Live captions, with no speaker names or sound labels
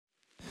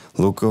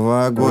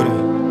Луковое, горе,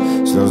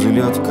 слезы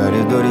льёт в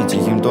коридоре,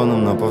 тихим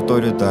тоном на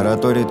повторе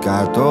тараторит,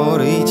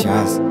 который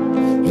час.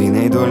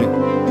 Львиной доли,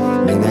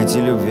 не найти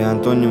любви,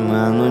 антоним и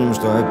омоним,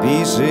 что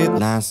опишет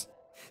нас.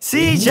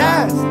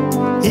 Сейчас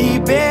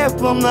и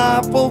пеплом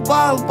на пол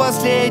пал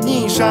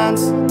последний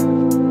шанс.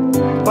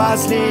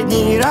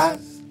 Последний раз.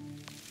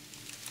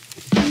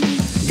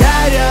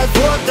 Горят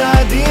фото,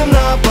 дым,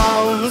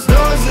 НАПАЛМ,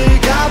 слезы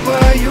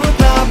капают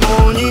на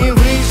пол, не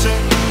выше.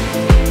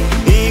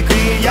 И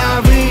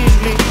крия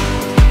выжгли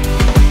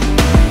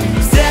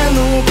в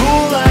стену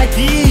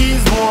кулаки и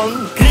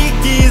звон,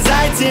 крики,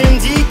 затем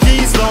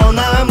дикий слон,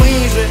 а мы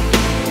же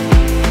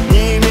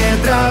не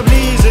метра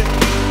ближе.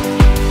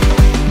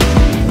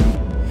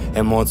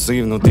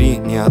 Эмоции внутри,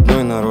 ни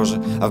одной на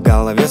роже, а в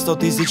голове 100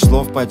 000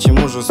 слов.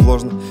 Почему же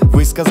сложно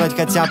высказать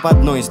хотя бы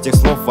одно из тех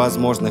слов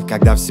возможных,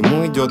 когда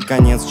всему идет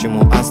конец,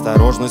 чему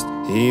осторожность.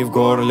 И в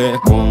горле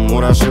ком,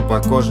 мураши по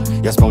коже.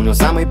 Я вспомнил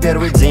самый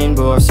первый день,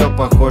 было все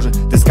похоже.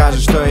 Ты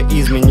скажешь, что я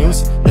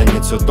изменился, да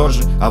нет, все тот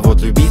же. А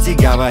вот любить и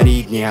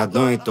говорить не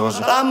одно и то же.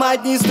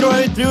 Ломать не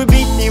строить,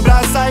 любить не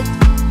бросать.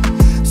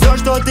 Все,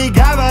 что ты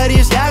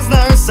говоришь, я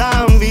знаю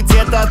сам, ведь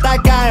это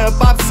такая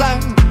попса,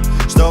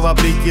 что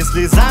вопреки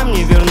слезам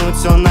не вернуть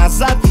все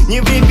назад. Не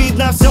влепить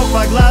на все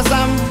по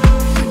глазам.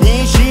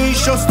 Не ищи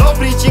еще 100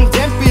 причин к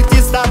тем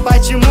 500.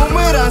 Почему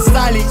мы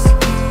расстались?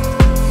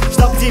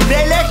 Чтоб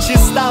тебе легче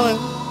стало.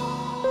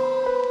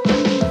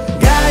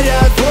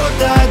 Горят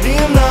фото,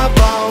 дым,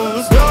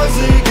 НАПАЛМ,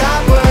 слезы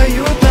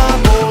капают на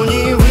пол,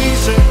 не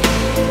выше.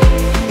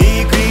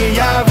 И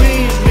крия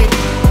выжгли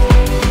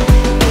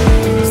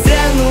в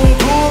стену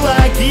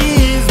кулаки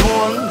и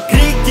звон,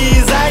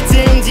 крики,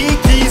 затем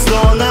дикий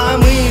слон, а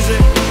мы же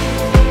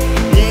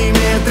не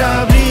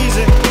метра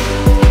ближе.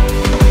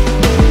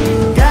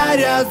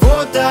 Горят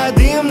фото,